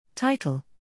Title: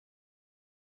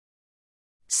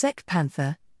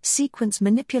 SeqPanther, Sequence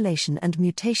Manipulation and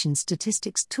Mutation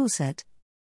Statistics Toolset.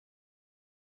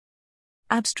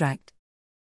 Abstract: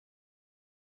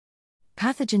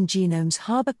 Pathogen genomes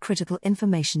harbor critical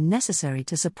information necessary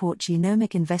to support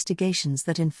genomic investigations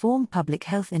that inform public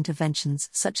health interventions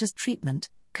such as treatment,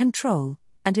 control,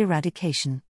 and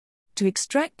eradication. To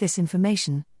extract this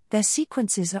information, their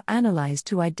sequences are analyzed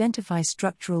to identify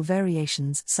structural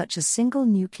variations such as single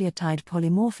nucleotide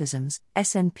polymorphisms,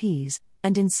 SNPs,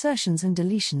 and insertions and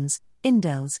deletions,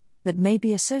 indels, that may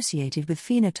be associated with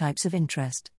phenotypes of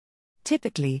interest.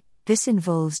 Typically, this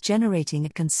involves generating a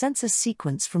consensus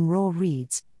sequence from raw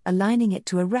reads, aligning it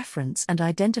to a reference and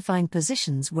identifying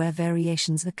positions where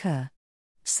variations occur.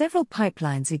 Several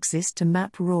pipelines exist to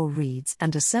map raw reads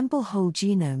and assemble whole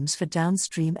genomes for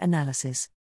downstream analysis.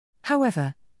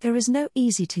 However, there is no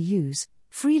easy-to-use,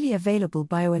 freely available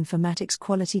bioinformatics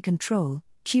quality control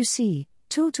 (QC)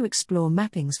 tool to explore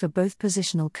mappings for both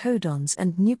positional codons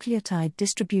and nucleotide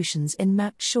distributions in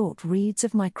mapped short reads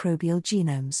of microbial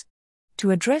genomes. To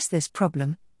address this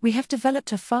problem, we have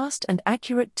developed a fast and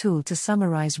accurate tool to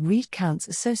summarize read counts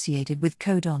associated with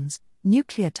codons,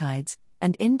 nucleotides,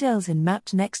 and indels in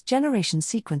mapped next-generation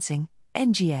sequencing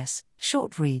 (NGS)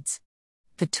 short reads.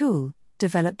 The tool,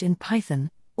 developed in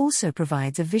Python, also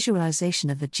provides a visualization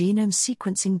of the genome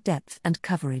sequencing depth and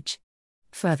coverage.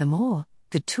 Furthermore,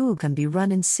 the tool can be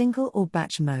run in single or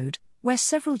batch mode, where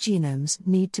several genomes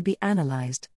need to be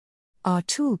analyzed. Our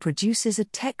tool produces a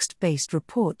text-based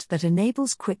report that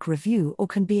enables quick review or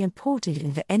can be imported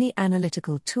into any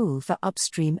analytical tool for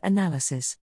upstream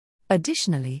analysis.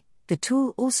 Additionally, the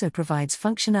tool also provides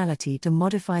functionality to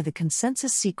modify the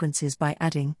consensus sequences by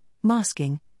adding,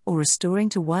 masking, or restoring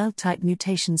to wild-type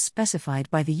mutations specified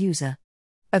by the user.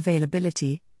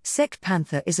 Availability: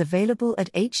 SeqPanther is available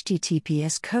at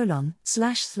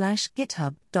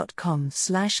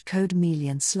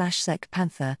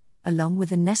https://github.com/codemillion/SeqPanther, along with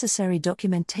the necessary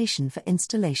documentation for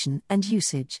installation and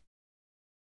usage.